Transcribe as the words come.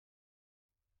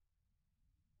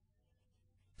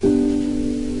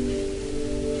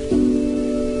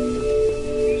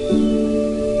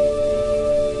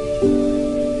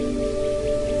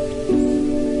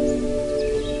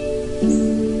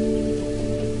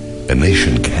A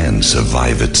nation can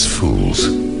survive its fools,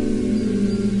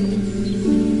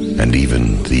 and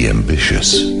even the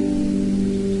ambitious,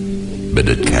 but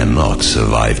it cannot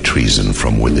survive treason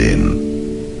from within.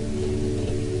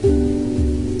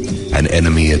 An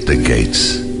enemy at the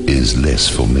gates is less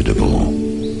formidable,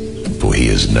 for he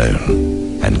is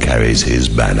known and carries his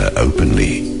banner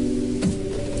openly.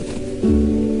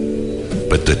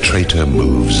 But the traitor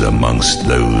moves amongst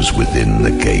those within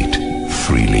the gate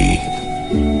freely.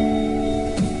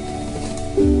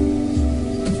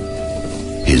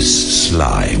 His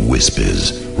sly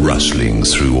whispers rustling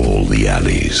through all the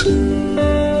alleys,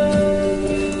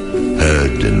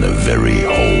 heard in the very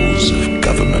halls of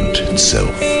government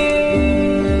itself.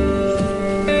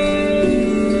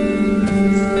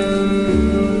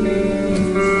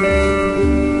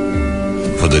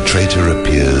 For the traitor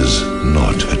appears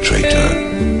not a traitor.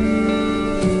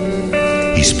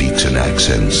 He speaks in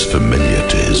accents familiar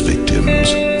to his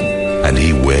victims, and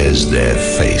he wears their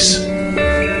face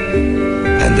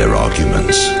and their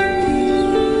arguments.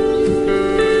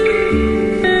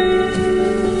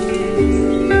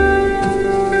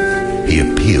 He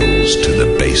appeals to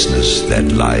the baseness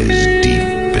that lies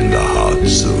deep in the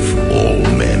hearts of all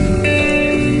men.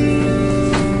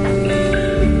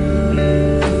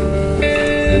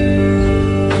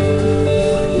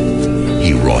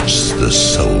 He rots the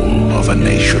soul of a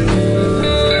nation.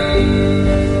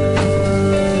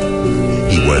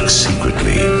 He works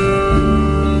secretly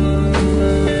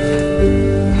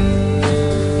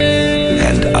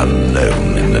and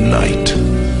unknown in the night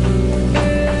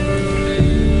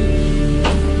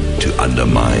to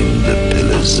undermine the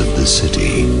pillars of the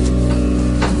city.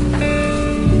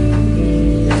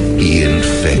 He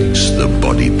infects the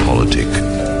body politic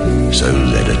so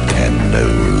that it can no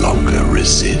longer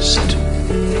resist.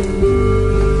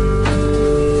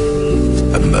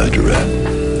 A murderer